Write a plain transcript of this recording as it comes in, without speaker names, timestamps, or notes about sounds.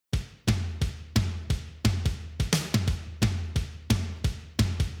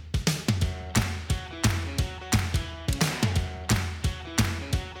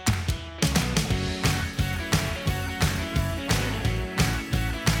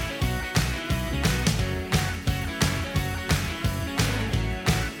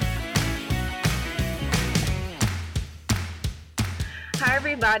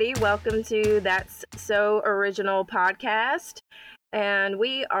everybody. Welcome to That's So Original podcast. And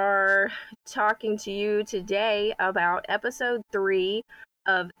we are talking to you today about episode 3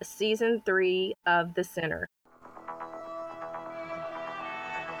 of season 3 of The Sinner.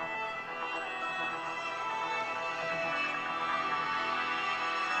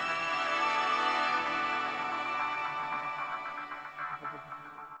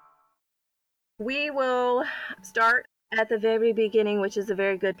 We will start at the very beginning, which is a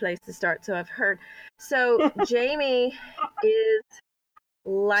very good place to start, so I've heard. So Jamie is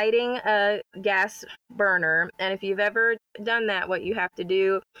lighting a gas burner, and if you've ever done that, what you have to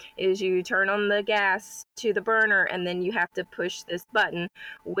do is you turn on the gas to the burner, and then you have to push this button,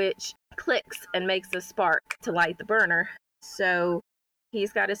 which clicks and makes a spark to light the burner. So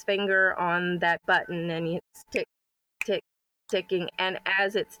he's got his finger on that button, and it's tick, tick, ticking, and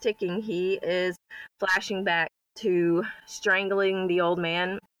as it's ticking, he is flashing back to strangling the old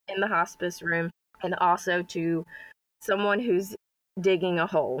man in the hospice room, and also to someone who's digging a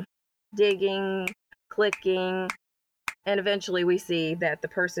hole, digging, clicking, and eventually we see that the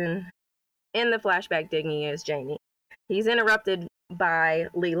person in the flashback digging is Jamie. He's interrupted by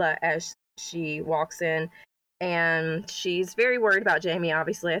Leela as she walks in, and she's very worried about Jamie.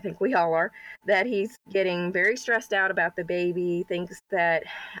 Obviously, I think we all are, that he's getting very stressed out about the baby, thinks that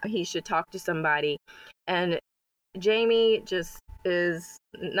he should talk to somebody, and Jamie just is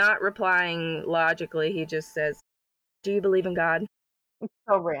not replying logically. He just says, "Do you believe in God?"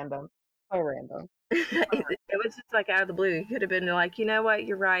 So random. It was just like out of the blue. He could have been like, you know what,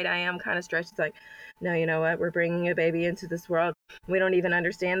 you're right, I am kind of stressed. It's like, no, you know what, we're bringing a baby into this world. We don't even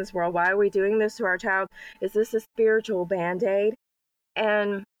understand this world. Why are we doing this to our child? Is this a spiritual band-aid?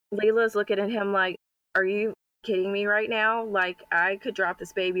 And Leela's looking at him like, are you kidding me right now? Like, I could drop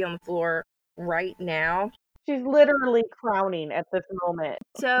this baby on the floor right now. She's literally crowning at this moment.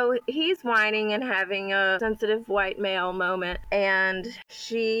 So he's whining and having a sensitive white male moment, and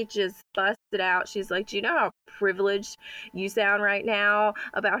she just busted out. She's like, do you know how privileged you sound right now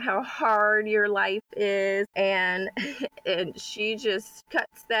about how hard your life is? And she just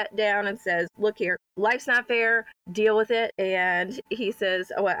cuts that down and says, look here, life's not fair, deal with it. And he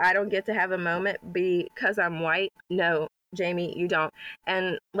says, oh, I don't get to have a moment because I'm white. No, Jamie, you don't.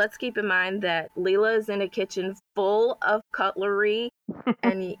 And let's keep in mind that Leela is in a kitchen full of cutlery,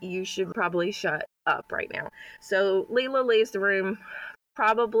 and you should probably shut up right now. So Leela leaves the room,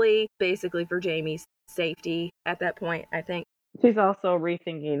 probably basically for Jamie's safety at that point, I think. She's also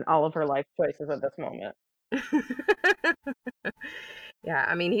rethinking all of her life choices at this moment. Yeah,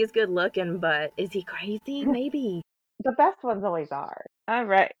 I mean, he's good looking, but is he crazy? Maybe. The best ones always are. All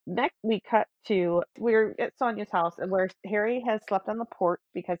right. Next, we cut to we're at Sonia's house, and where Harry has slept on the porch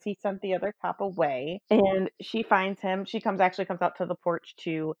because he sent the other cop away. And she finds him. She comes out to the porch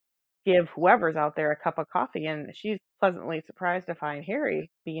to give whoever's out there a cup of coffee, and she's pleasantly surprised to find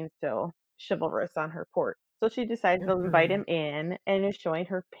Harry being so chivalrous on her porch. So she decides to invite him in and is showing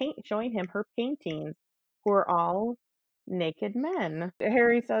him her paintings, who are all naked men.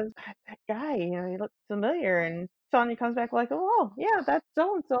 Harry says, that guy, he looks familiar, and Sonia comes back like, oh, yeah, that's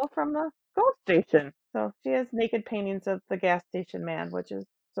so-and-so from the GO station. So she has naked paintings of the gas station man, which is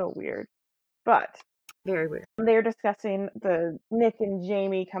so weird. But very weird. They're discussing the Nick and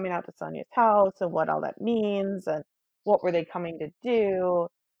Jamie coming out to Sonia's house and what all that means and what were they coming to do.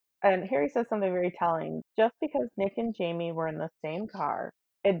 And Harry says something very telling. Just because Nick and Jamie were in the same car,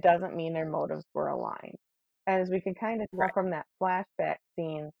 it doesn't mean their motives were aligned. And as we can kind of tell from that flashback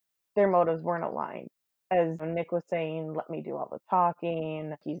scene, their motives weren't aligned. As Nick was saying, let me do all the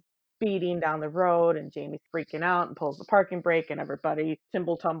talking. He's speeding down the road, and Jamie's freaking out and pulls the parking brake, and everybody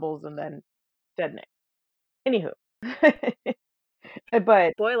tumble tumbles, and then dead Nick. Anywho.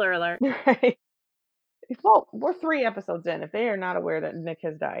 But spoiler alert. Right. Well, we're 3 episodes in. If they are not aware that Nick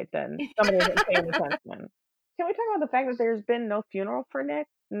has died, then somebody isn't paying attention. Can we talk about the fact that there's been no funeral for Nick?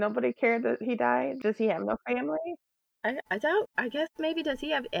 Nobody cared that he died? Does he have no family? I don't. I guess maybe does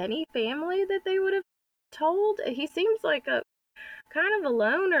he have any family that they would have told? He seems like a kind of a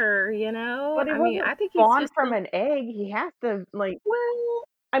loner, you know. But I think he's born from an egg. He has to Well,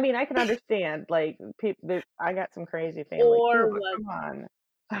 I mean, I can understand people. I got some crazy family too, but come on.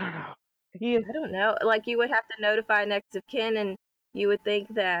 I don't know. I don't know. Like, you would have to notify next of kin, and you would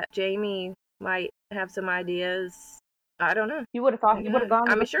think that Jamie might have some ideas. I don't know. You would have thought he would have gone.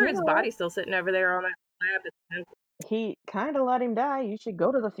 I'm sure his body's still sitting over there on that slab. He kind of let him die. You should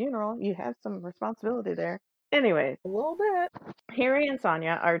go to the funeral. You have some responsibility there. Anyway, a little bit. Harry and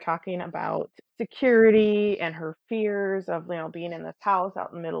Sonia are talking about security and her fears of being in this house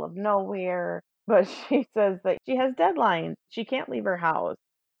out in the middle of nowhere. But she says that she has deadlines. She can't leave her house.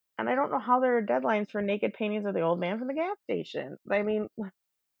 And I don't know how there are deadlines for naked paintings of the old man from the gas station. I mean,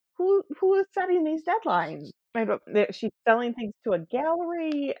 who is setting these deadlines? She's selling things to a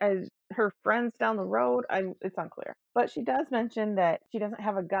gallery as her friends down the road. It's unclear. But she does mention that she doesn't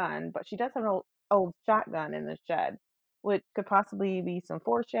have a gun, but she does have an old shotgun in the shed, which could possibly be some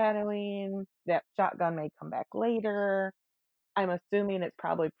foreshadowing. That shotgun may come back later. I'm assuming it's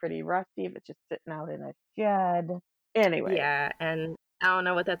probably pretty rusty if it's just sitting out in a shed. Anyway. Yeah, and I don't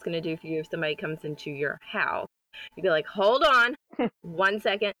know what that's going to do for you if somebody comes into your house. You'd be like, hold on 1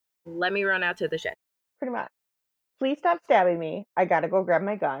 second. Let me run out to the shed. Pretty much. Please stop stabbing me. I gotta go grab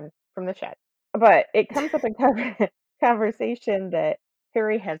my gun from the shed. But it comes up in conversation that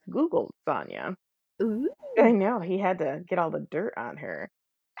Harry has Googled Sonia. Ooh. I know, he had to get all the dirt on her.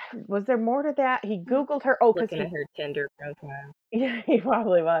 Was there more to that? He Googled her. Oh, Looking at her Tinder profile. Yeah, he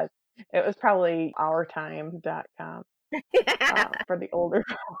probably was. It was probably ourtime.com for the older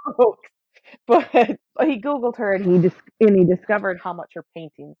folks. But he Googled her and he discovered how much her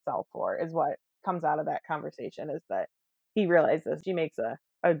paintings sell for, is what comes out of that conversation, is that he realizes she makes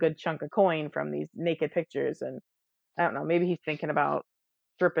a good chunk of coin from these naked pictures. And I don't know, maybe he's thinking about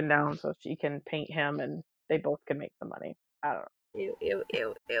stripping down so she can paint him and they both can make some money. I don't know. Ew, ew,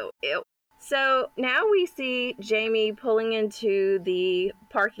 ew, ew, ew. So now we see Jamie pulling into the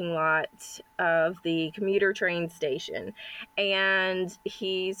parking lot of the commuter train station, and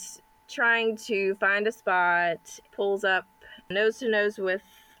he's trying to find a spot, pulls up nose to nose with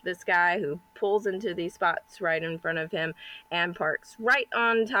this guy who pulls into these spots right in front of him and parks right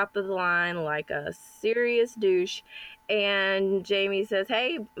on top of the line like a serious douche. And Jamie says,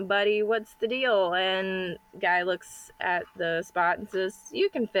 "Hey, buddy, what's the deal?" And guy looks at the spot and says, "You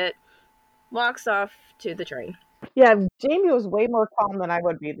can fit." Walks off to the train. Yeah, Jamie was way more calm than I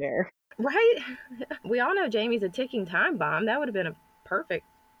would be there. Right? We all know Jamie's a ticking time bomb. That would have been a perfect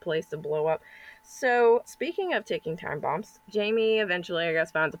place to blow up. So, speaking of ticking time bombs, Jamie eventually, I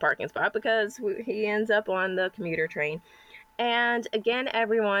guess, finds a parking spot because he ends up on the commuter train. And again,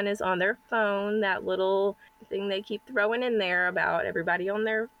 everyone is on their phone, that little thing they keep throwing in there about everybody on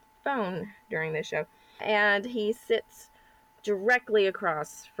their phone during this show. And he sits directly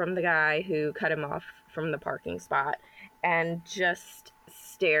across from the guy who cut him off from the parking spot and just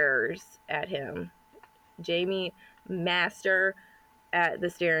stares at him. Jamie, master at the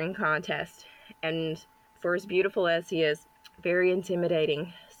staring contest, and for as beautiful as he is, very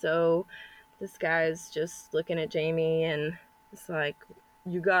intimidating. So this guy's just looking at Jamie and it's like,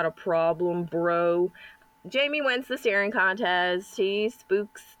 "You got a problem, bro?" Jamie wins the staring contest. He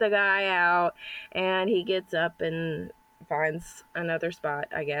spooks the guy out and he gets up and finds another spot,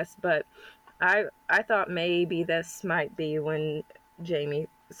 I guess. But I thought maybe this might be when Jamie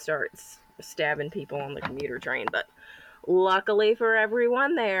starts stabbing people on the commuter train, but luckily for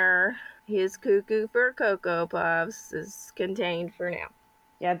everyone there, his cuckoo for Cocoa Puffs is contained for now.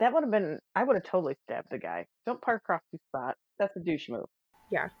 Yeah, that would have been, I would have totally stabbed the guy. Don't park across the spot. That's a douche move.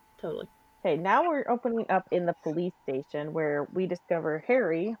 Yeah, totally. Okay, now we're opening up in the police station where we discover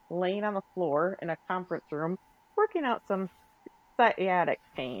Harry laying on the floor in a conference room working out some sciatic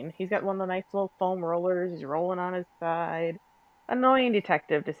pain. He's got one of the nice little foam rollers. He's rolling on his side. Annoying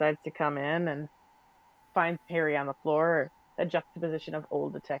detective decides to come in and finds Harry on the floor. A juxtaposition of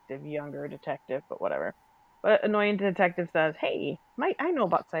old detective, younger detective, but whatever. But annoying detective says, "Hey, I know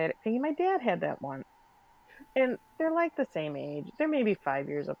about sciatic pain. My dad had that once." And they're like the same age. They're maybe 5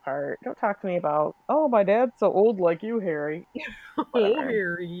 years apart. Don't talk to me about, "Oh, my dad's so old like you, Harry." Oh,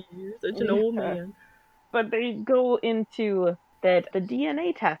 Harry, you're such an old man. But they go into that the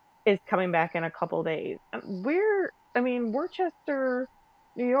DNA test is coming back in a couple days. Worcester,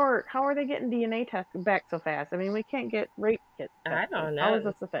 New York, how are they getting DNA tests back so fast? I mean, we can't get rape kits tested. I don't know. How is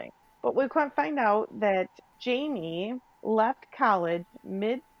this a thing? But we can find out that Jamie left college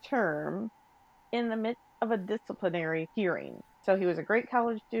midterm in the midst of a disciplinary hearing. So he was a great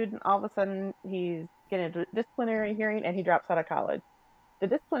college student. All of a sudden, he's getting a disciplinary hearing and he drops out of college. The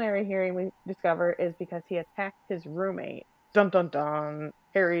disciplinary hearing, we discover, is because he attacked his roommate. Dun dun dun.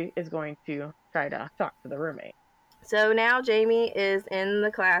 Harry is going to try to talk to the roommate. So now Jamie is in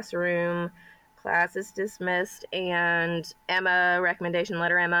the classroom. Class is dismissed, and Emma, recommendation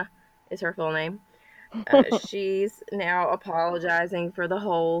letter Emma is her full name. She's now apologizing for the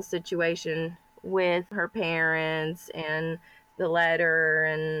whole situation with her parents and the letter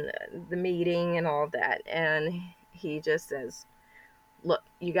and the meeting and all of that. And he just says, "Look,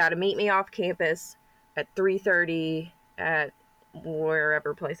 you got to meet me off campus at 3:30 at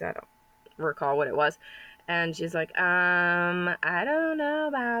wherever place, I don't recall what it was." And she's like, "I don't know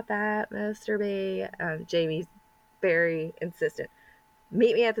about that, Mr. B." Jamie's very insistent.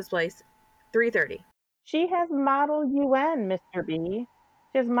 Meet me at this place, 3:30. She has Model UN, Mr. B.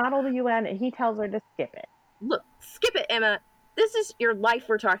 She has Model UN, and he tells her to skip it. Look, skip it, Emma. This is your life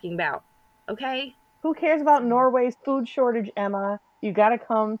we're talking about, okay? Who cares about Norway's food shortage, Emma? You gotta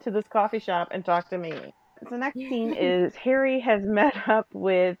come to this coffee shop and talk to me. The next scene is Harry has met up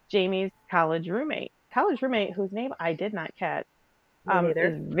with Jamie's college roommate. College roommate whose name I did not catch.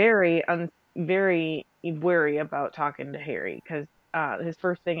 Is very wary about talking to Harry because his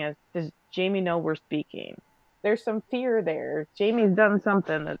first thing is, does Jamie know we're speaking? There's some fear there. Jamie's done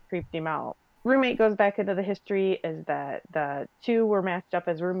something that creeped him out. Roommate goes back into the history is that the two were matched up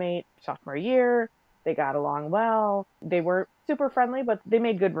as roommates sophomore year. They got along well. They weren't super friendly, but they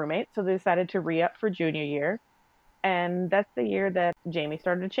made good roommates, so they decided to re-up for junior year. And that's the year that Jamie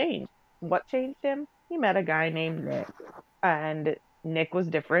started to change. What changed him? He met a guy named Nick. And Nick was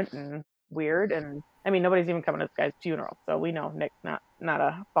different and weird. And I mean, nobody's even coming to this guy's funeral, so we know Nick's not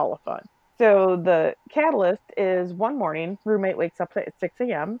a ball of fun. So the catalyst is one morning, roommate wakes up at 6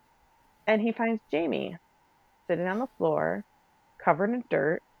 a.m. and he finds Jamie sitting on the floor, covered in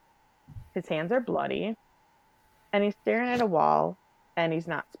dirt. His hands are bloody, and he's staring at a wall, and he's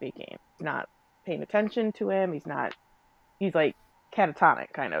not speaking. He's not paying attention to him. He's like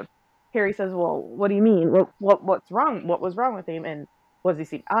catatonic, kind of. Harry says, well, what do you mean? What's wrong? What was wrong with him? And was he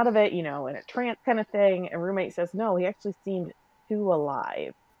seemed out of it, in a trance kind of thing? And roommate says, no, he actually seemed too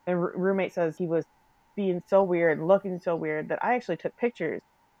alive. And roommate says he was being so weird, looking so weird, that I actually took pictures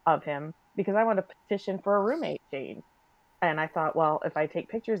of him because I want to petition for a roommate change. And I thought, well, if I take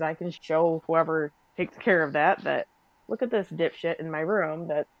pictures, I can show whoever takes care of that look at this dipshit in my room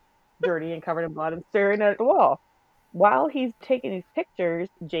that's dirty and covered in blood and staring at the wall. While he's taking these pictures,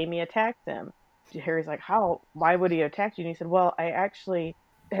 Jamie attacks him. Harry's like, how? Why would he attack you? And he said, well, I actually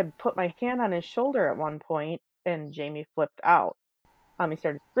had put my hand on his shoulder at one point, and Jamie flipped out. He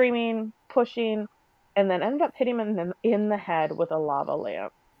started screaming, pushing, and then ended up hitting him in the head with a lava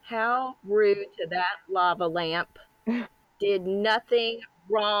lamp. How rude to that lava lamp. Did nothing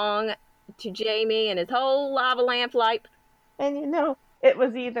wrong to Jamie and his whole lava lamp life. And it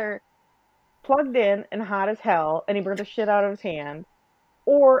was either plugged in and hot as hell, and he burned the shit out of his hand,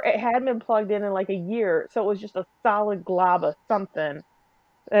 or it hadn't been plugged in like a year, so it was just a solid glob of something.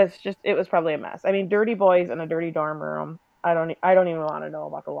 It was probably a mess. I mean, dirty boys in a dirty dorm room. I don't even want to know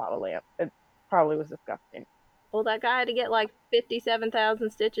about the lava lamp. It probably was disgusting. Well, that guy had to get like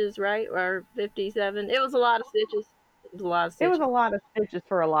 57,000 stitches, right? Or 57. It was a lot of stitches. It was a lot of stitches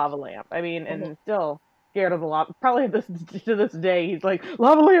for a lava lamp. I mean, and still scared of the lava. Probably to this day, he's like,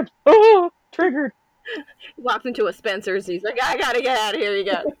 lava lamps! Oh, triggered. He walks into a Spencer's. He's like, I gotta get out of here. You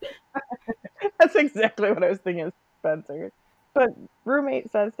go. That's exactly what I was thinking, Spencer's. But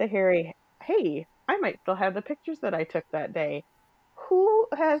roommate says to Harry, hey, I might still have the pictures that I took that day. Who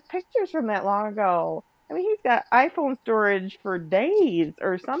has pictures from that long ago? I mean, he's got iPhone storage for days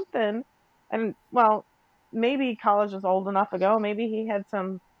or something. And, well, maybe college was old enough ago. Maybe he had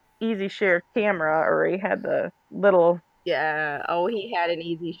some easy share camera, or he had the little... Yeah, he had an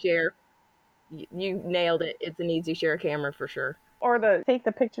easy share. You nailed it. It's an easy share camera for sure. Or take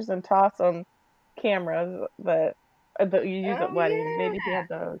the pictures and toss them cameras that you use at weddings. Yeah. Maybe he had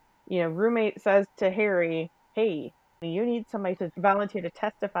those. Roommate says to Harry, hey, you need somebody to volunteer to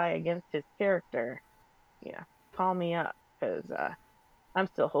testify against his character. Yeah, call me up, because I'm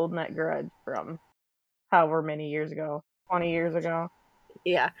still holding that grudge from however many years ago, 20 years ago.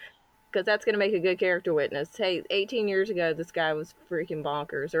 Yeah, because that's going to make a good character witness. Hey, 18 years ago, this guy was freaking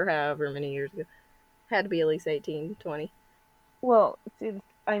bonkers, or however many years ago. Had to be at least 18, 20. Well, see,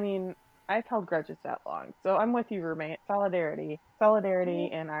 I mean, I've held grudges that long, so I'm with you, roommate. Solidarity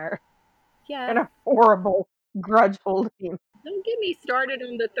in our horrible grudge holding. Don't get me started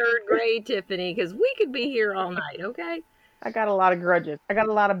on the third grade, Tiffany, because we could be here all night, okay? I got a lot of grudges. I got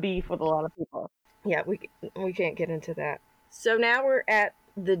a lot of beef with a lot of people. Yeah, we can't get into that. So now we're at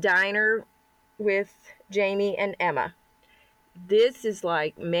the diner with Jamie and Emma. This is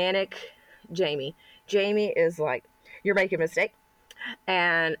like manic Jamie. Jamie is like, you're making a mistake.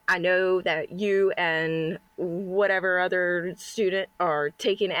 And I know that you and whatever other student are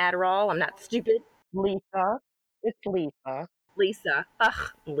taking Adderall. I'm not stupid. Lisa. It's Lisa. Ugh,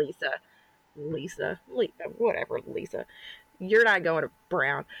 Lisa. Whatever, Lisa. You're not going to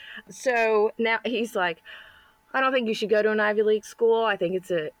Brown. So now he's like, I don't think you should go to an Ivy League school. I think it's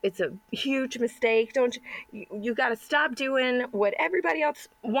a huge mistake. Don't you got to stop doing what everybody else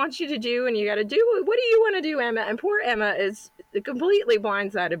wants you to do, and you got to do what do you want to do, Emma? And poor Emma is completely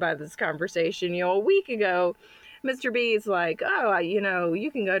blindsided by this conversation. A week ago, Mr. B's like, oh,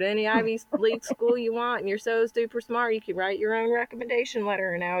 you can go to any Ivy League school you want, and you're so super smart, you can write your own recommendation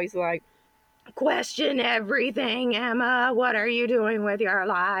letter. And now he's like, question everything, Emma. What are you doing with your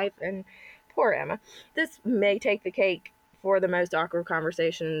life? And poor Emma. This may take the cake for the most awkward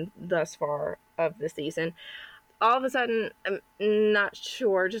conversation thus far of the season. All of a sudden, I'm not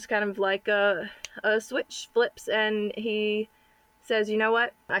sure, just kind of like a switch flips, and he says, you know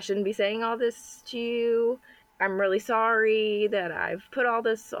what? I shouldn't be saying all this to you. I'm really sorry that I've put all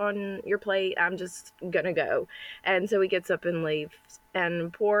this on your plate. I'm just gonna go. And so he gets up and leaves.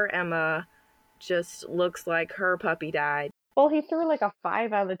 And poor Emma just looks like her puppy died. Well, he threw like a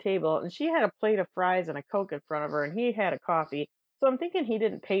 5 on the table, and she had a plate of fries and a Coke in front of her, and he had a coffee. So I'm thinking he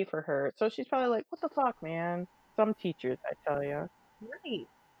didn't pay for her. So she's probably like, what the fuck, man? Some teachers, I tell you. Right.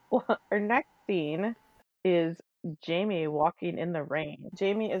 Well, our next scene is Jamie walking in the rain.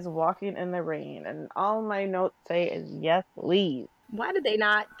 Jamie is walking in the rain, and all my notes say is, yes, please. Why did they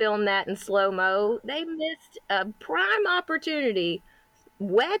not film that in slow-mo? They missed a prime opportunity.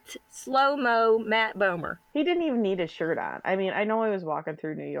 Wet, slow-mo Matt Bomer. He didn't even need his shirt on. I mean, I know he was walking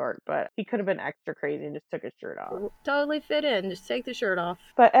through New York, but he could have been extra crazy and just took his shirt off. Totally fit in. Just take the shirt off.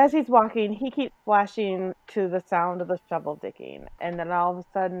 But as he's walking, he keeps flashing to the sound of the shovel digging. And then all of a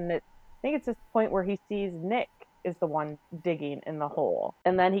sudden, I think it's this point where he sees Nick is the one digging in the hole.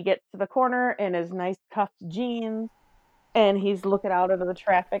 And then he gets to the corner in his nice cuffed jeans, and he's looking out into the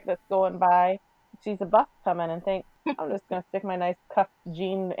traffic that's going by, sees a bus coming, and thinks, I'm just going to stick my nice cuffed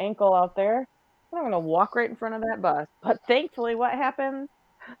jean ankle out there, and I'm going to walk right in front of that bus. But thankfully, what happens?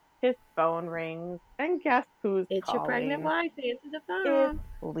 His phone rings, and guess who's It's calling? your pregnant wife. Answer the phone.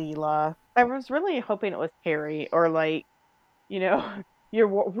 It's Leela. I was really hoping it was Harry, or like, your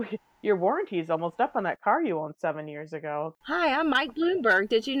warranty is almost up on that car you owned 7 years ago. Hi, I'm Mike Bloomberg.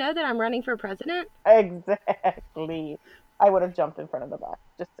 Did you know that I'm running for president? Exactly. I would have jumped in front of the bus.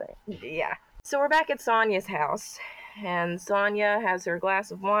 Just saying. Yeah. So we're back at Sonia's house, and Sonia has her glass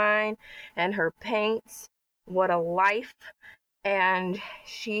of wine and her paints. What a life. And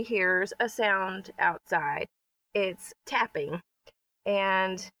she hears a sound outside. It's tapping,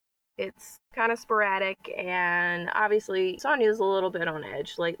 and it's kind of sporadic, and obviously Sonia's a little bit on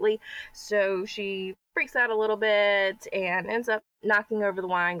edge lately, so she freaks out a little bit and ends up knocking over the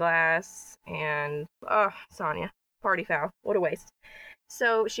wine glass, and Sonia, party foul, what a waste.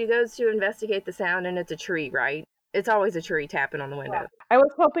 So she goes to investigate the sound, and it's a tree, right? It's always a tree tapping on the window. I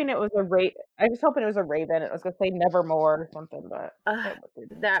was hoping it was a raven. I was hoping it was a raven. It was gonna say Nevermore or something, but that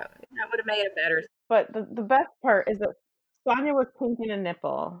would have made it better. But the best part is that Sonia was painting a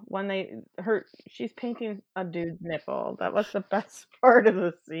nipple when she's painting a dude's nipple. That was the best part of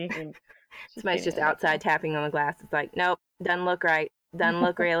the scene. Somebody's just outside tapping on the glass. It's like, nope, doesn't look right. Doesn't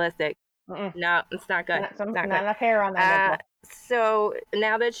look realistic. No, it's not good. Not enough hair on that nipple. So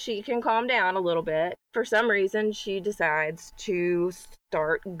now that she can calm down a little bit, for some reason she decides to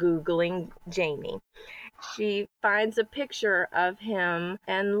start Googling Jamie. She finds a picture of him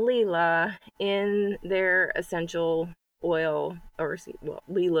and Leela in their essential oil,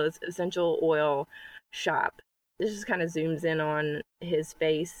 Leela's essential oil shop. This just kind of zooms in on his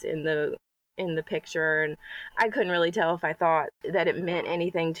face in the picture, and I couldn't really tell if I thought that it meant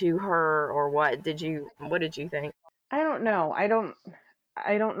anything to her or what. What did you think? I don't know. I don't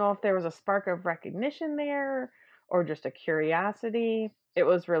know if there was a spark of recognition there or just a curiosity. It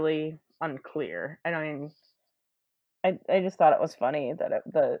was really unclear. I just thought it was funny that it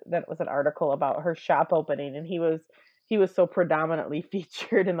was an article about her shop opening, and he was so predominantly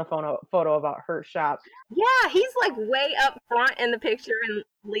featured in the photo about her shop. Yeah, he's like way up front in the picture, and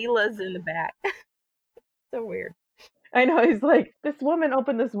Leela's in the back. So weird. I know, he's like, this woman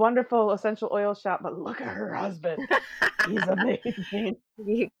opened this wonderful essential oil shop, but look at her husband. He's amazing.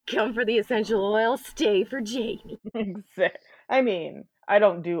 You come for the essential oil, stay for Jamie. I mean, I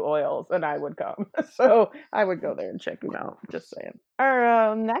don't do oils, and I would come. So I would go there and check him out. Just saying.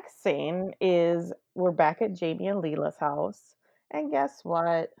 Our next scene is we're back at Jamie and Leela's house. And guess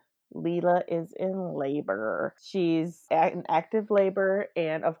what? Leela is in labor. She's in active labor,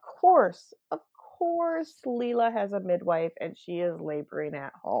 and of course, Leela has a midwife, and she is laboring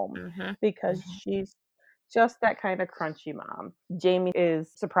at home because she's just that kind of crunchy mom. Jamie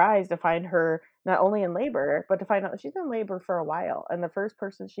is surprised to find her not only in labor, but to find out she's in labor for a while. And the first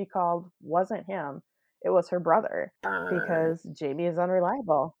person she called wasn't him. It was her brother, because Jamie is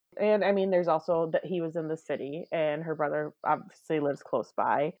unreliable. And I mean, there's also that he was in the city, and her brother obviously lives close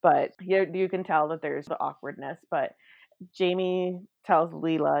by, but you can tell that there's the awkwardness. But Jamie tells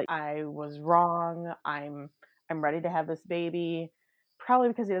Leela, I was wrong. I'm ready to have this baby. probably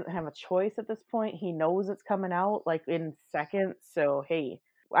because he doesn't have a choice at this point. He knows it's coming out like in seconds. So hey,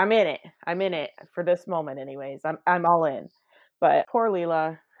 I'm in it. I'm in it for this moment, anyways. I'm all in. But poor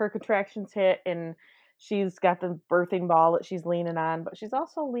Leela, her contractions hit, and she's got the birthing ball that she's leaning on, but she's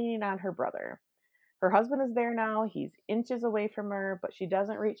also leaning on her brother. Her husband is there now. He's inches away from her, but she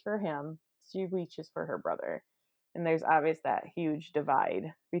doesn't reach for him. She reaches for her brother. And there's obvious that huge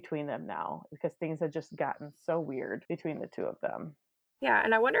divide between them now because things have just gotten so weird between the two of them. Yeah,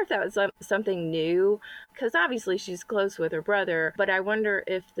 and I wonder if that was something new, because obviously she's close with her brother, but I wonder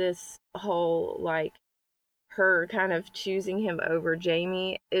if this whole, like, her kind of choosing him over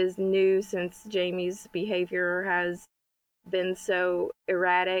Jamie is new since Jamie's behavior has been so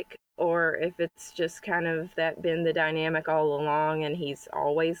erratic, or if it's just kind of that been the dynamic all along and he's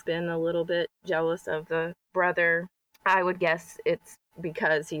always been a little bit jealous of the brother. I would guess it's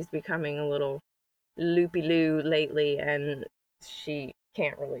because he's becoming a little loopy-loo lately and she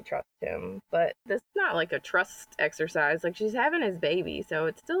can't really trust him. But this is not like a trust exercise. Like, she's having his baby, so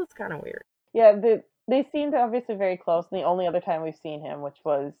it's kind of weird. Yeah, they seemed obviously very close. And the only other time we've seen him, which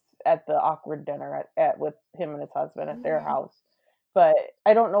was at the awkward dinner at with him and his husband at their house. But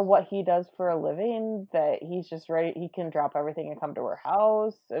I don't know what he does for a living. That he's just ready. He can drop everything and come to her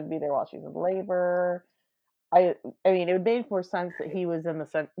house and be there while she's in labor. I mean, it would make more sense that he was in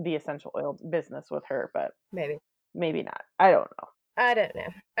the essential oil business with her, but maybe not. I don't know. I don't know.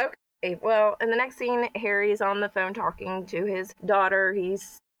 Okay, well, in the next scene, Harry's on the phone talking to his daughter.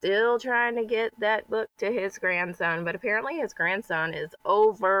 He's still trying to get that book to his grandson, but apparently his grandson is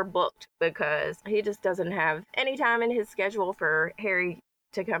overbooked because he just doesn't have any time in his schedule for Harry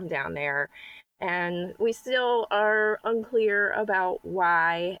to come down there. And we still are unclear about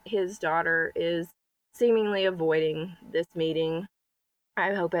why his daughter is seemingly avoiding this meeting.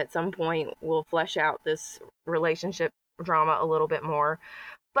 I hope at some point we'll flesh out this relationship drama a little bit more.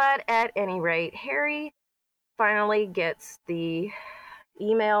 But at any rate, Harry finally gets the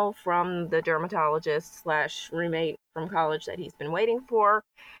email from the dermatologist / roommate from college that he's been waiting for,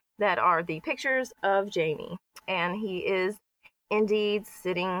 that are the pictures of Jamie. And he is indeed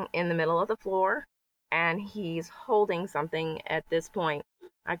sitting in the middle of the floor, and he's holding something at this point.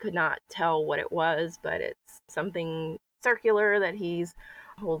 I could not tell what it was, but it's something circular that he's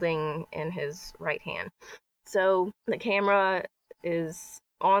holding in his right hand. So the camera is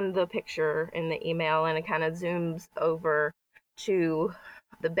on the picture in the email, and it kind of zooms over to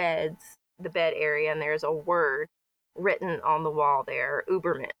the bed area, and there's a word written on the wall there,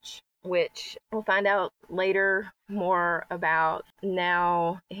 Ubermensch, which we'll find out later more about.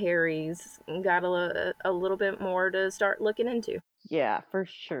 Now Harry's got a little bit more to start looking into. Yeah, for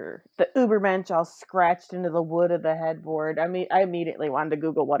sure. The Ubermensch all scratched into the wood of the headboard. I mean, I immediately wanted to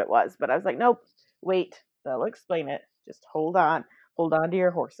Google what it was, but I was like, nope, wait, they'll explain it. Just hold on. Hold on to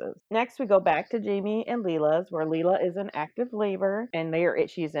your horses. Next, we go back to Jamie and Leela's, where Leela is in active labor, and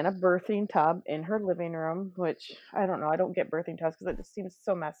she's in a birthing tub in her living room, which, I don't know, I don't get birthing tubs because it just seems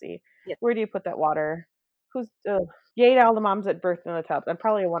so messy. Yep. Where do you put that water? Yay to all the moms that birthed in the tubs. And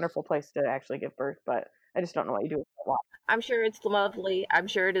probably a wonderful place to actually give birth, but I just don't know what you do with that water. I'm sure it's lovely. I'm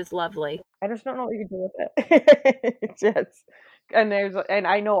sure it is lovely. I just don't know what you can do with it. And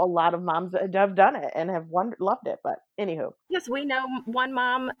I know a lot of moms that have done it and have loved it. But anywho, yes, we know one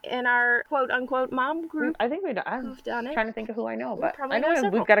mom in our quote unquote mom group. I think we do. I'm done it. Trying to think of who I know, but I know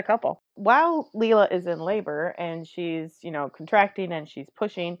we've got a couple. While Leela is in labor and she's contracting and she's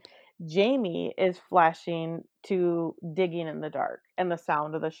pushing, Jamie is flashing to digging in the dark and the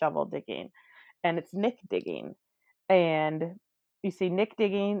sound of the shovel digging, and it's Nick digging. And you see Nick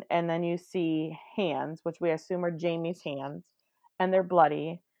digging, and then you see hands, which we assume are Jamie's hands, and they're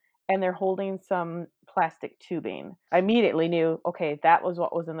bloody, and they're holding some plastic tubing. I immediately knew, okay, that was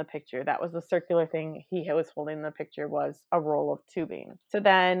what was in the picture. That was the circular thing he was holding in the picture, was a roll of tubing. So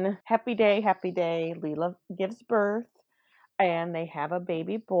then, happy day, Leela gives birth. And they have a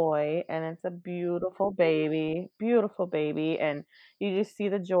baby boy, and it's a beautiful baby, and you just see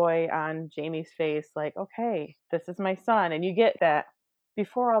the joy on Jamie's face, like, okay, this is my son. And you get that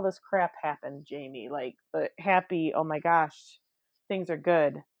before all this crap happened, Jamie, like the happy, oh my gosh, things are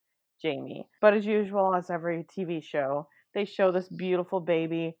good, Jamie. But as usual, as every TV show, they show this beautiful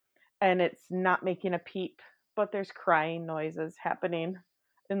baby, and it's not making a peep, but there's crying noises happening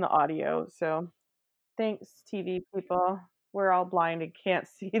in the audio. So thanks, TV people. We're all blind and can't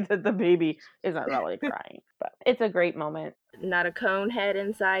see that the baby isn't really crying. But it's a great moment. Not a cone head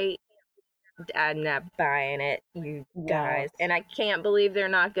in sight. I'm not buying it, you guys. Yes. And I can't believe they're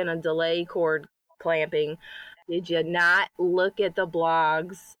not going to delay cord clamping. Did you not look at the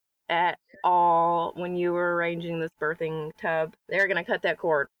blogs at all when you were arranging this birthing tub. They're going to cut that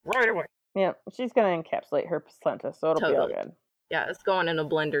cord right away. Yep, she's going to encapsulate her placenta, so it'll be all good. Yeah, it's going in a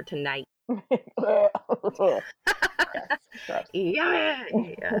blender tonight. Yes,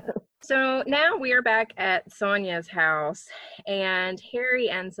 yeah. So now we are back at Sonia's house, and Harry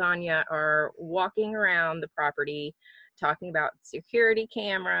and Sonia are walking around the property talking about security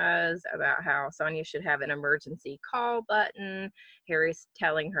cameras, about how Sonia should have an emergency call button. Harry's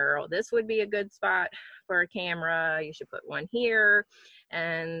telling her, oh, this would be a good spot for a camera. You should put one here.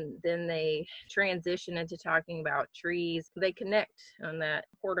 And then they transition into talking about trees. They connect on that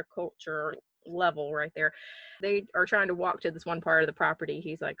horticulture level right there. They are trying to walk to this one part of the property.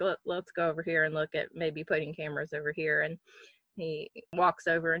 He's like, let's go over here and look at maybe putting cameras over here. And he walks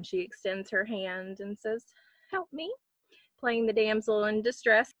over and she extends her hand and says, help me, playing the damsel in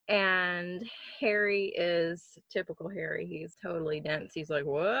distress. And Harry is typical Harry. He's totally dense. He's like,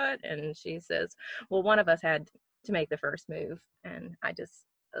 what? And she says, well, one of us had to make the first move. And I just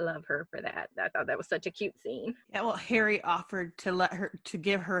love her for that. I thought that was such a cute scene. Yeah, well, Harry offered to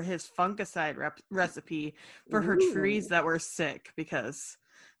give her his fungicide recipe for her trees that were sick, because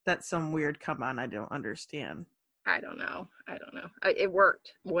that's some weird come on I don't understand. I don't know. It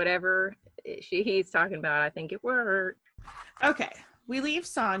worked. Whatever he's talking about, I think it worked. Okay, we leave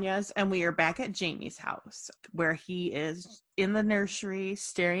Sonia's and we are back at Jamie's house, where he is in the nursery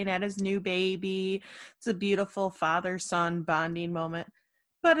staring at his new baby. It's a beautiful father-son bonding moment.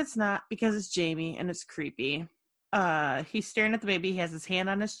 But it's not, because it's Jamie and it's creepy. He's staring at the baby. He has his hand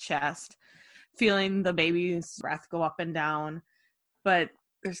on his chest, feeling the baby's breath go up and down. But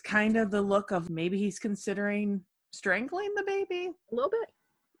there's kind of the look of maybe he's considering strangling the baby. A little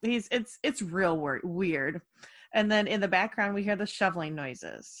bit. It's real weird. And then in the background, we hear the shoveling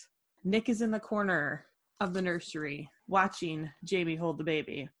noises. Nick is in the corner of the nursery watching Jamie hold the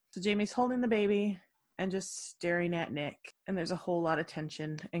baby. So Jamie's holding the baby and just staring at Nick. And there's a whole lot of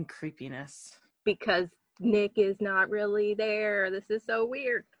tension and creepiness. Because Nick is not really there. This is so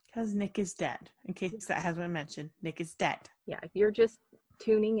weird. Because Nick is dead. In case that hasn't been mentioned, Nick is dead. Yeah, if you're just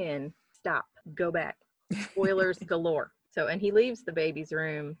tuning in, stop. Go back. Spoilers galore. So, and he leaves the baby's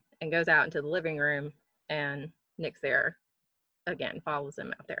room and goes out into the living room, and Nick's there again, follows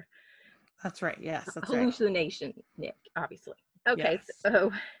him out there. That's right. Yes, that's hallucination, right. Nick, obviously. Okay, yes.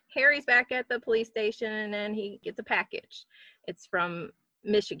 So Harry's back at the police station and he gets a package. It's from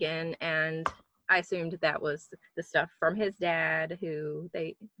Michigan, and I assumed that was the stuff from his dad, who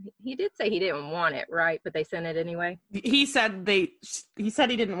he did say he didn't want it, right? But they sent it anyway. He said he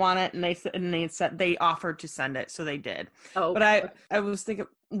didn't want it, and they said they offered to send it, so they did. Oh, but I was thinking,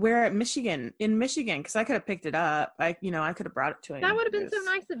 where in Michigan, because I could have picked it up. I could have brought it to him. That would have been so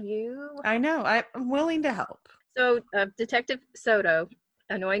nice of you. I know. I'm willing to help. So Detective Soto,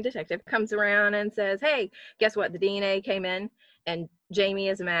 annoying detective, comes around and says, hey, guess what? The DNA came in, and Jamie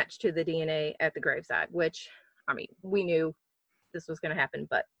is a match to the DNA at the graveside, which, I mean, we knew this was going to happen,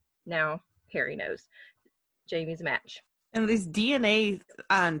 but now Harry knows Jamie's a match. And these DNA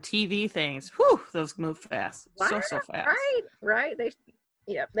on TV things, whew, those move fast. So fast. Right.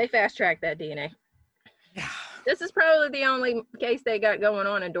 They fast-tracked that DNA. Yeah. This is probably the only case they got going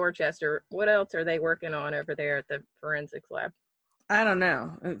on in Dorchester. What else are they working on over there at the forensics lab? I don't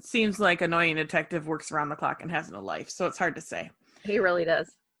know. It seems like annoying detective works around the clock and has no life, so it's hard to say. He really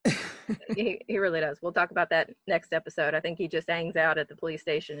does. he really does. We'll talk about that next episode. I think he just hangs out at the police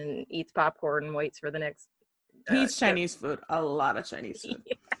station and eats popcorn and waits for the next. He eats Chinese food. A lot of Chinese food.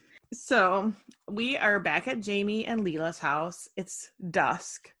 Yeah. So we are back at Jamie and Leela's house. It's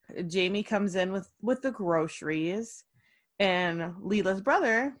dusk. Jamie comes in with the groceries, and Leela's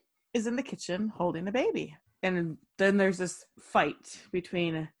brother is in the kitchen holding the baby. And then there's this fight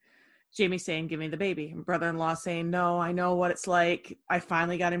between Jamie saying, give me the baby, and brother-in-law saying, no, I know what it's like. I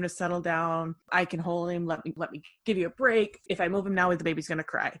finally got him to settle down. I can hold him. Let me give you a break. If I move him now, the baby's going to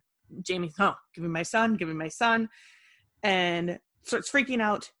cry. Jamie, give me my son. And starts freaking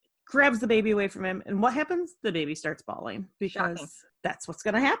out, grabs the baby away from him. And what happens? The baby starts bawling, because Shocking. That's what's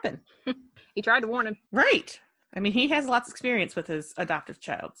going to happen. He tried to warn him. Right. I mean, he has lots of experience with his adoptive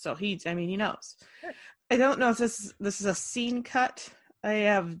child. So he knows. Sure. I don't know if this is a scene cut. I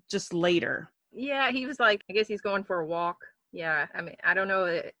have just later. Yeah, he was like, I guess he's going for a walk. Yeah, I mean, I don't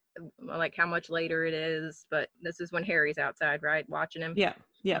know like how much later it is, but this is when Harry's outside, right? Watching him. Yeah.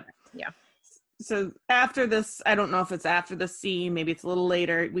 So after this, I don't know if it's after the scene, maybe it's a little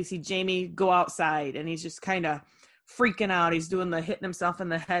later, we see Jamie go outside and he's just kind of freaking out. He's doing the hitting himself in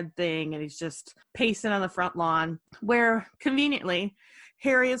the head thing, and he's just pacing on the front lawn, where conveniently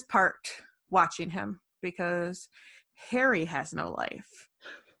Harry is parked watching him, because Harry has no life.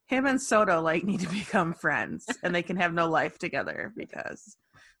 him and Soto need to become friends, and they can have no life together because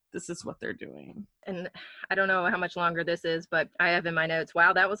this is what they're doing. And I don't know how much longer this is, but I have in my notes,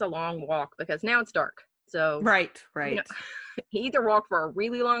 wow, that was a long walk, because now it's dark. So Right. you know, he either walked for a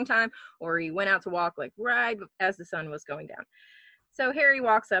really long time or he went out to walk right as the sun was going down. So Harry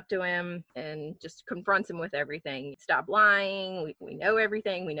walks up to him and just confronts him with everything. Stop lying. We know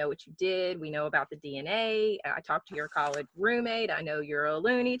everything. We know what you did. We know about the DNA. I talked to your college roommate. I know you're a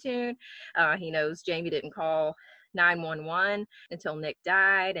Looney Tune. He knows Jamie didn't call 911 until Nick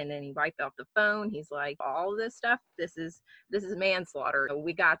died, and then he wiped off the phone. He's like, all this stuff, this is manslaughter.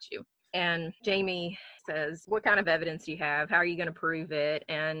 We got you. And Jamie says, what kind of evidence do you have? How are you going to prove it?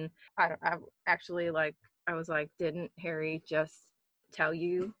 And I actually, I was like, didn't Harry just tell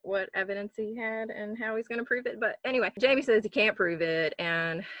you what evidence he had and how he's going to prove it? But anyway, Jamie says he can't prove it,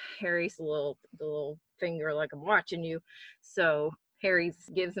 and Harry's the little finger like, I'm watching you. So Harry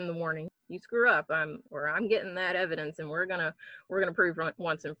gives him the warning, you screw up, I'm getting that evidence, and we're gonna prove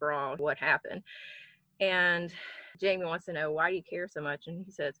once and for all what happened. And Jamie wants to know, why do you care so much? And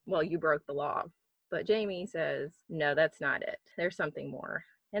he says, well, you broke the law. But Jamie says, no, that's not it. There's something more.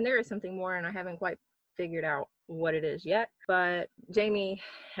 And there is something more, and I haven't quite figured out what it is yet. But Jamie,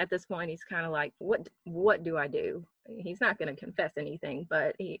 at this point, he's kind of like, what do I do? He's not going to confess anything,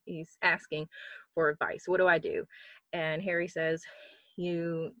 but he's asking for advice. What do I do? And Harry says,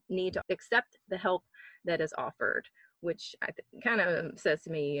 you need to accept the help that is offered, which kind of says to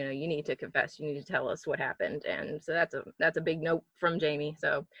me, you need to confess. You need to tell us what happened. And so that's a big note from Jamie.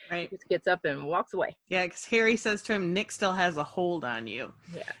 So right. He just gets up and walks away. Yeah, because Harry says to him, Nick still has a hold on you.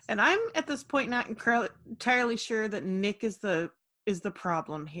 Yes. And I'm at this point not entirely sure that Nick is the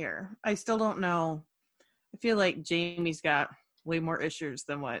problem here. I still don't know. I feel like Jamie's got way more issues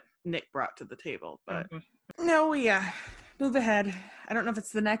than what Nick brought to the table. But no, we move ahead. I don't know if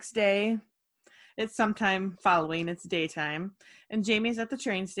it's the next day. It's sometime following. It's daytime. And Jamie's at the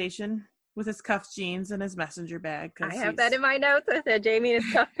train station with his cuffed jeans and his messenger bag. I have that in my notes. I said Jamie and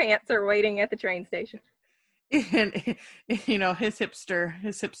his cuffed pants are waiting at the train station. And, his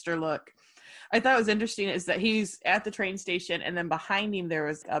hipster look. I thought it was interesting is that he's at the train station, and then behind him there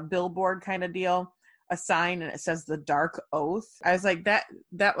was a billboard kind of deal, a sign, and it says The Dark Oath. I was like,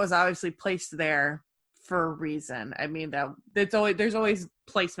 that was obviously placed there for a reason. I mean, there's always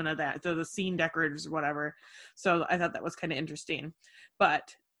placement of that, so the scene decorators or whatever. So I thought that was kind of interesting.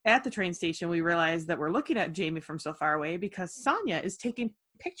 But at the train station, we realized that we're looking at Jamie from so far away because Sonia is taking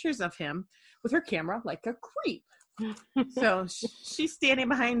pictures of him with her camera like a creep. So she's standing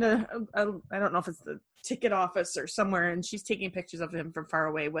behind a I don't know if it's the ticket office or somewhere, and she's taking pictures of him from far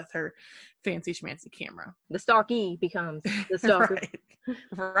away with her fancy schmancy camera. The stalkie becomes the stalker.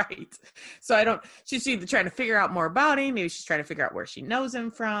 Right. So she's either trying to figure out more about him, maybe she's trying to figure out where she knows him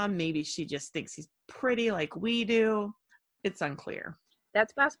from, maybe she just thinks he's pretty like we do. It's unclear.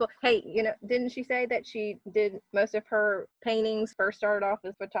 That's possible. Hey, didn't she say that she did most of her paintings first started off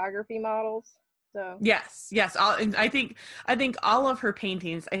as photography models? So yes. I think all of her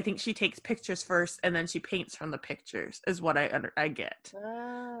paintings, I think she takes pictures first and then she paints from the pictures is what I get.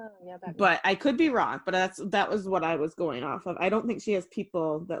 Yeah. But I could be wrong. But that was what I was going off of. I don't think she has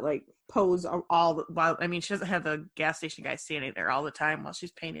people that pose all while. I mean, she doesn't have the gas station guy standing there all the time while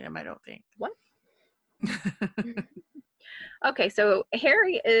she's painting him. I don't think. What? Okay, so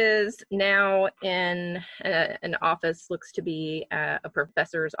Harry is now in an office, looks to be a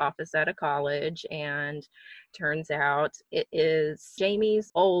professor's office at a college, and turns out it is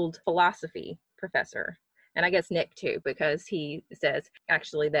Jamie's old philosophy professor. And I guess Nick too, because he says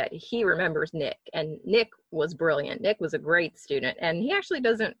actually that he remembers Nick, and Nick was brilliant. Nick was a great student, and he actually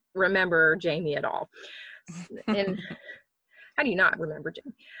doesn't remember Jamie at all. And how do you not remember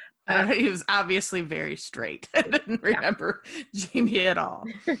Jamie? He was obviously very straight. I didn't remember Jamie at all.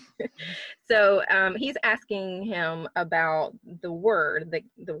 So he's asking him about the word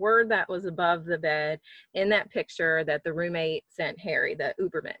that was above the bed in that picture that the roommate sent Harry, the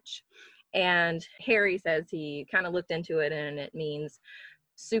Ubermensch. And Harry says he kind of looked into it and it means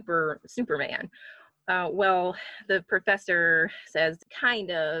Superman. Well, the professor says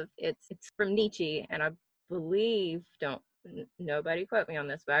kind of, it's from Nietzsche, and I believe, nobody quote me on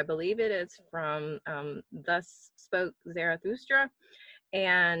this, but I believe it is from Thus Spoke Zarathustra,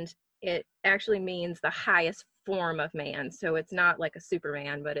 and it actually means the highest form of man. So it's not like a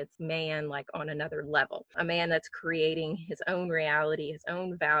Superman, but it's man like on another level. A man that's creating his own reality, his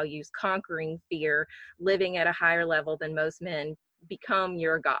own values, conquering fear, living at a higher level than most men, become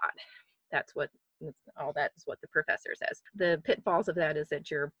your God. All that is what the professor says. The pitfalls of that is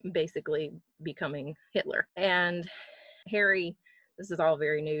that you're basically becoming Hitler. And Harry, This is all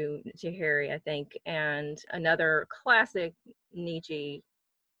very new to Harry, I think. And another classic Nietzsche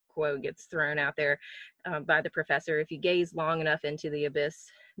quote gets thrown out there by the professor: if you gaze long enough into the abyss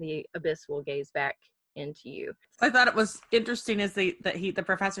will gaze back into you. I thought it was interesting is the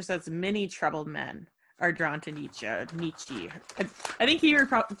professor says many troubled men are drawn to Nietzsche. I think he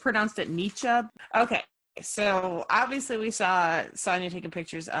pronounced it Nietzsche. Okay. So obviously we saw Sonia taking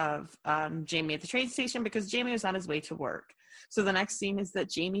pictures of Jamie at the train station because Jamie was on his way to work. So the next scene is that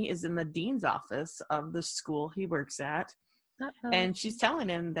Jamie is in the dean's office of the school he works at. And she's telling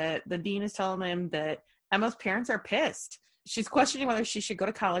him that the dean is telling him that Emma's parents are pissed. She's questioning whether she should go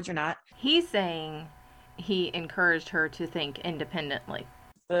to college or not. He's saying he encouraged her to think independently.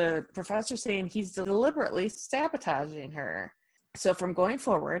 The professor's saying he's deliberately sabotaging her. So from going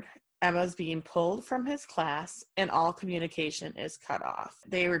forward, Emma's being pulled from his class and all communication is cut off.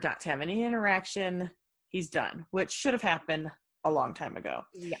 They were not to have any interaction. He's done, which should have happened a long time ago.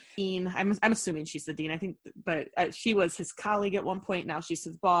 Yeah. Dean, I'm assuming she's the dean, I think, but she was his colleague at one point. Now she's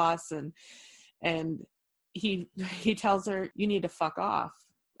his boss, and he tells her, you need to fuck off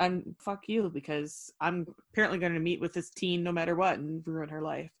and fuck you, because I'm apparently going to meet with this teen no matter what and ruin her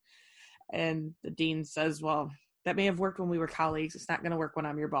life. And the dean says, well, that may have worked when we were colleagues. It's not going to work when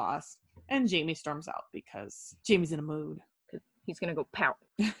I'm your boss. And Jamie storms out because Jamie's in a mood. He's going to go pout.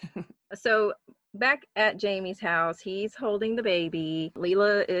 So back at Jamie's house, he's holding the baby.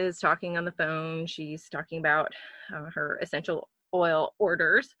 Leela is talking on the phone. She's talking about her essential oil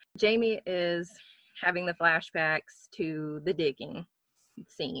orders. Jamie is having the flashbacks to the digging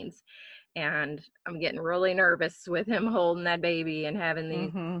scenes. And I'm getting really nervous with him holding that baby and having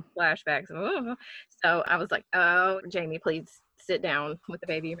these flashbacks. Oh. So I was like, oh, Jamie, please sit down with the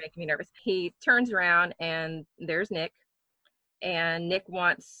baby. You're making me nervous. He turns around and there's Nick. And Nick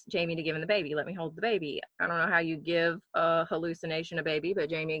wants Jamie to give him the baby. Let me hold the baby. I don't know how you give a hallucination a baby,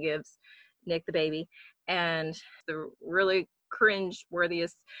 but Jamie gives Nick the baby. And the really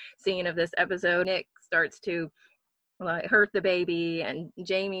cringe-worthiest scene of this episode, Nick starts to hurt the baby, and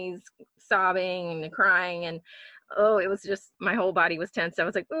Jamie's sobbing and crying, and it was just, my whole body was tense. I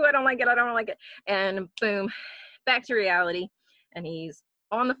was like, I don't like it. And boom, back to reality. And he's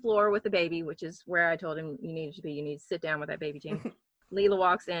on the floor with the baby, which is where I told him you needed to be. You need to sit down with that baby, Jamie. Leela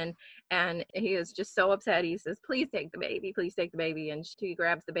walks in and he is just so upset. He says, please take the baby. And she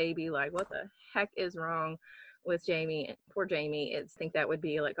grabs the baby like, what the heck is wrong with Jamie? Poor Jamie. I think that would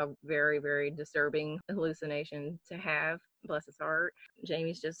be like a very, very disturbing hallucination to have. Bless his heart.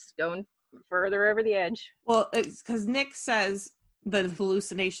 Jamie's just going further over the edge. Well, it's because Nick says, the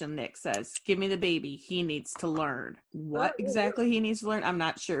hallucination, Nick says, give me the baby. He needs to learn. What exactly he needs to learn, I'm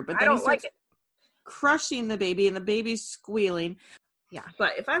not sure. But then he starts crushing the baby and the baby's squealing. Yeah.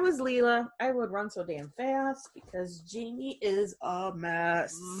 But if I was Leela, I would run so damn fast because Jamie is a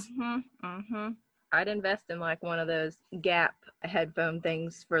mess. I'd invest in like one of those Gap headphone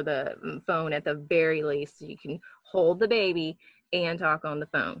things for the phone at the very least, so you can hold the baby and talk on the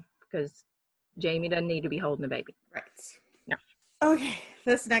phone, because Jamie doesn't need to be holding the baby. Right. No. Okay,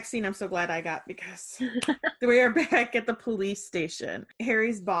 this next scene I'm so glad I got, because we are back at the police station.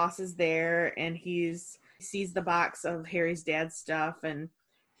 Harry's boss is there and he sees the box of Harry's dad's stuff, and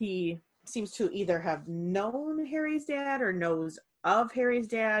he seems to either have known Harry's dad or knows of Harry's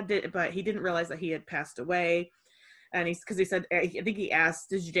dad, but he didn't realize that he had passed away. And he said, I think he asked,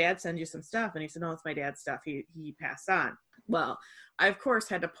 did your dad send you some stuff? And he said, no, it's my dad's stuff. He passed on. Well, I of course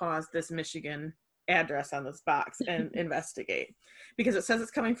had to pause this Michigan address on this box and investigate, because it says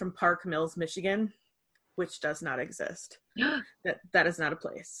it's coming from Park Mills, Michigan, which does not exist. That is not a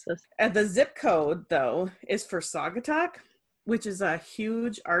place. And the zip code, though, is for Saugatuck, which is a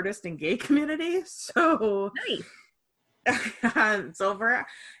huge artist and gay community. So nice.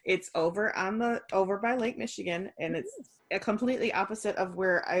 It's over by Lake Michigan, and it's a completely opposite of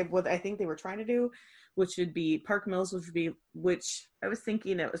where what I think they were trying to do, which would be Park Mills, which I was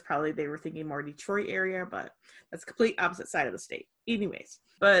thinking it was probably, they were thinking more Detroit area, but that's complete opposite side of the state. Anyways,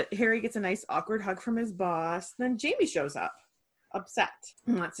 but Harry gets a nice awkward hug from his boss. Then Jamie shows up, upset,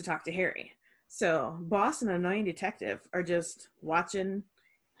 and wants to talk to Harry. So boss and annoying detective are just watching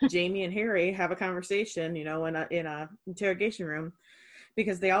Jamie and Harry have a conversation, in a interrogation room,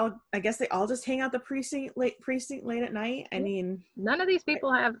 because I guess they all just hang out the precinct late at night. I mean, none of these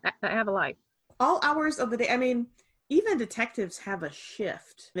people have a life. All hours of the day. I mean, even detectives have a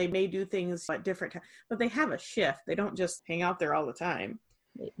shift. They may do things at different times, but they have a shift. They don't just hang out there all the time.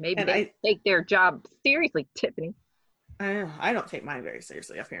 Maybe they take their job seriously, Tiffany. I don't take mine very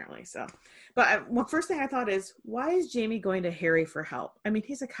seriously, apparently. So, but first thing I thought is, why is Jamie going to Harry for help? I mean,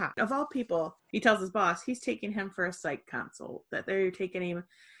 he's a cop. Of all people, he tells his boss he's taking him for a psych consult, that they're taking him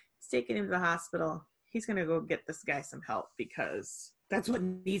to the hospital. He's going to go get this guy some help because that's what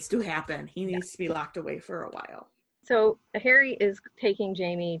needs to happen. He needs to be locked away for a while. So Harry is taking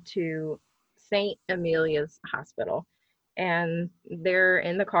Jamie to St. Amelia's Hospital, and they're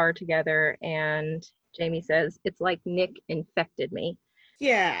in the car together, and Jamie says, it's like Nick infected me.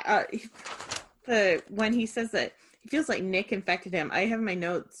 Yeah. When he says that he feels like Nick infected him, I have in my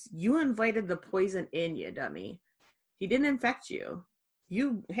notes, you invited the poison in, you dummy. He didn't infect you.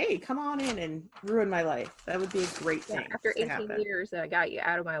 Hey, come on in and ruin my life. That would be a great thing. After 18 years that I got you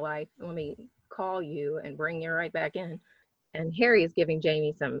out of my life, let me call you and bring you right back in. And Harry is giving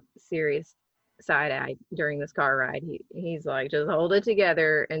Jamie some serious side eye during this car ride. He's like, just hold it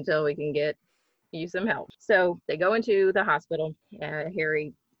together until we can get you some help. So they go into the hospital.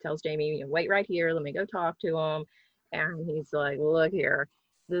 Harry tells Jamie, wait right here, let me go talk to him. And he's like, look here,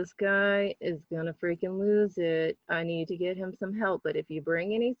 this guy is gonna freaking lose it. I need to get him some help, but if you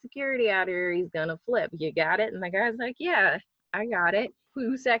bring any security out here, he's gonna flip. You got it? And the guy's like, yeah, I got it.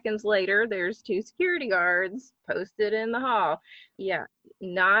 2 seconds later, there's 2 security guards posted in the hall. Yeah,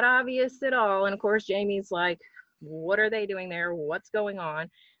 not obvious at all. And of course, Jamie's like, what are they doing there? What's going on?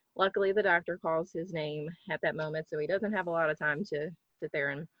 Luckily, the doctor calls his name at that moment, so he doesn't have a lot of time to sit there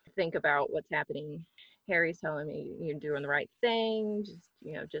and think about what's happening. Harry's telling me, you're doing the right thing.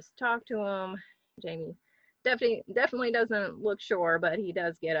 Just talk to him. Jamie definitely doesn't look sure, but he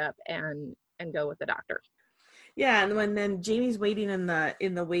does get up and go with the doctor. Yeah, and then Jamie's waiting in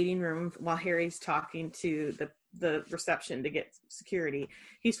the waiting room while Harry's talking to the reception to get security,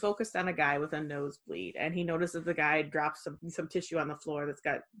 he's focused on a guy with a nosebleed, and he notices the guy drops some tissue on the floor that's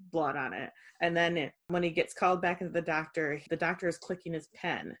got blood on it. And then when he gets called back into the doctor is clicking his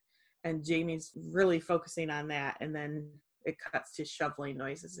pen, and Jamie's really focusing on that, and then it cuts to shoveling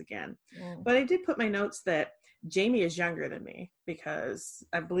noises again. But I did put my notes that Jamie is younger than me, because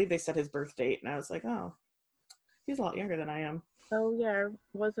I believe they said his birth date, and I was like, oh, he's a lot younger than I am. Oh, yeah.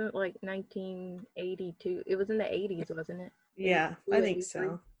 Wasn't like 1982. It was in the 80s, wasn't it? Yeah, I think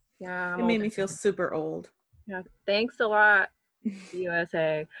so. Yeah. It made me feel super old. Yeah. Thanks a lot,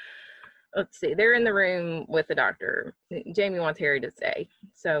 USA. Let's see. They're in the room with the doctor. Jamie wants Harry to stay.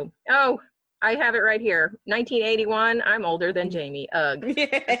 So, I have it right here. 1981. I'm older than Jamie. Ugh.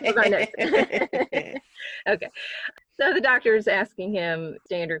 Okay. So the doctor's asking him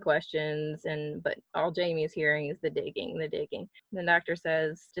standard questions, but all Jamie is hearing is the digging. The doctor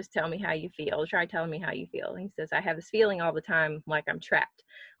says, just tell me how you feel. Try telling me how you feel. And he says, I have this feeling all the time like I'm trapped.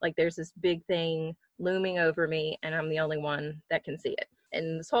 Like there's this big thing looming over me and I'm the only one that can see it.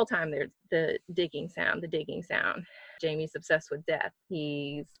 And this whole time there's the digging sound. Jamie's obsessed with death.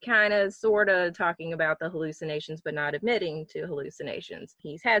 He's kind of sort of talking about the hallucinations, but not admitting to hallucinations.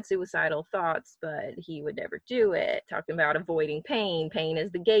 He's had suicidal thoughts, but he would never do it. Talking about avoiding pain. Pain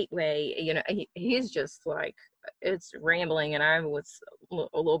is the gateway. He's just like, it's rambling. And I was a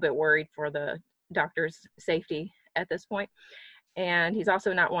little bit worried for the doctor's safety at this point. And he's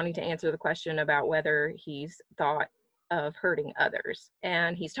also not wanting to answer the question about whether he's thought of hurting others.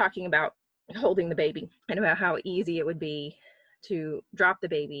 And he's talking about holding the baby and about how easy it would be to drop the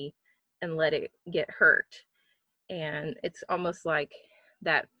baby and let it get hurt. And it's almost like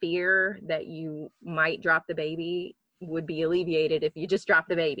that fear that you might drop the baby would be alleviated if you just drop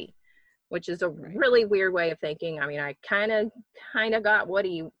the baby, which is a really weird way of thinking. I mean, I kind of got what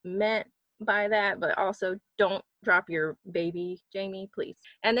he meant by that, but also don't drop your baby, Jamie, please.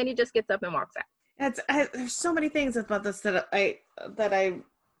 And then he just gets up and walks out. There's so many things about this that I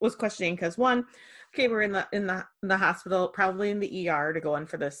was questioning, because one, okay, we're in the hospital, probably in the ER to go in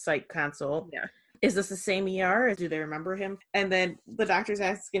for the psych consult. Yeah. Is this the same ER? Do they remember him? And then the doctor's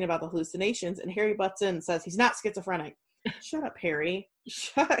asking about the hallucinations, and Harry butts in and says he's not schizophrenic. Shut up, Harry.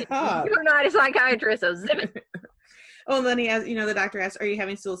 Shut up. You're not a psychiatrist, so zip it. Oh, and then he asks, the doctor asks, are you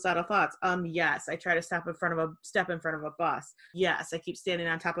having suicidal thoughts? Yes. I try to step in front of a bus. Yes. I keep standing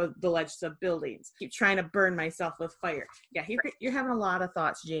on top of the ledges of buildings. Keep trying to burn myself with fire. Yeah, you're having a lot of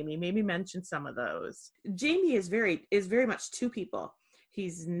thoughts, Jamie. Maybe mention some of those. Jamie is very much two people.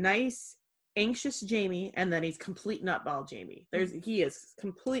 He's nice, anxious Jamie, and then he's complete nutball Jamie. He is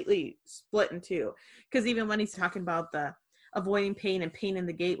completely split in two. Because even when he's talking about the avoiding pain and pain in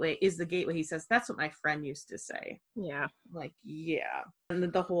the gateway is the gateway, he says, that's what my friend used to say. Yeah. Like, yeah. And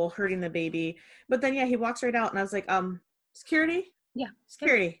the whole hurting the baby. But then, yeah, he walks right out, and I was like, security? Yeah.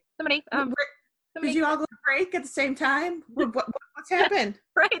 Security. Somebody. Did you all go to break at the same time? What's happened?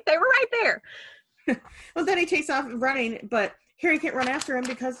 Right. They were right there. Well, then he takes off running, but Harry can't run after him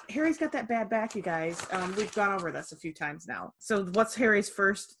because Harry's got that bad back, you guys. We've gone over this a few times now. So what's Harry's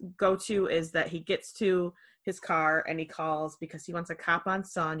first go-to is that he gets to his car and he calls because he wants a cop on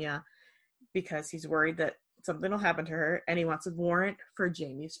Sonia because he's worried that something will happen to her, and he wants a warrant for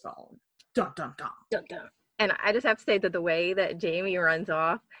Jamie's phone. Dun, dun, dun. Dun, dun. And I just have to say that the way that Jamie runs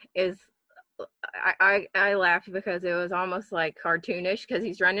off is, I laughed because it was almost like cartoonish, because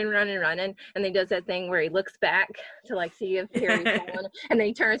he's running, and then he does that thing where he looks back to like see if Harry's falling, and then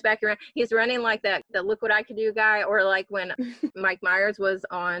he turns back around. He's running like that, the Look What I Could Do guy, or like when Mike Myers was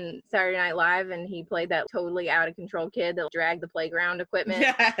on Saturday Night Live and he played that totally out of control kid that dragged the playground equipment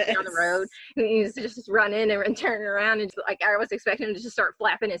down the road. And he's just running and turning around, and just, like, I was expecting him to just start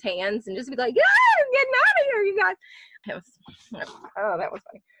flapping his hands and just be like, "Yeah, I'm getting out of here, you guys." Oh, that was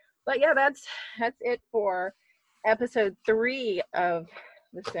funny. But yeah, that's it for episode 3 of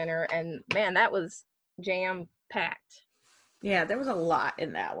The Sinner. And man, that was jam packed. Yeah, there was a lot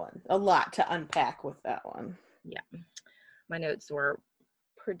in that one. A lot to unpack with that one. Yeah, my notes were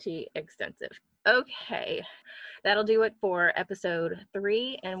pretty extensive. Okay, that'll do it for episode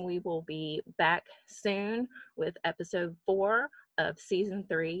 3, and we will be back soon with episode 4 of season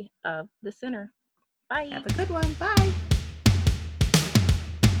 3 of The Sinner. Bye. Have a good one. Bye.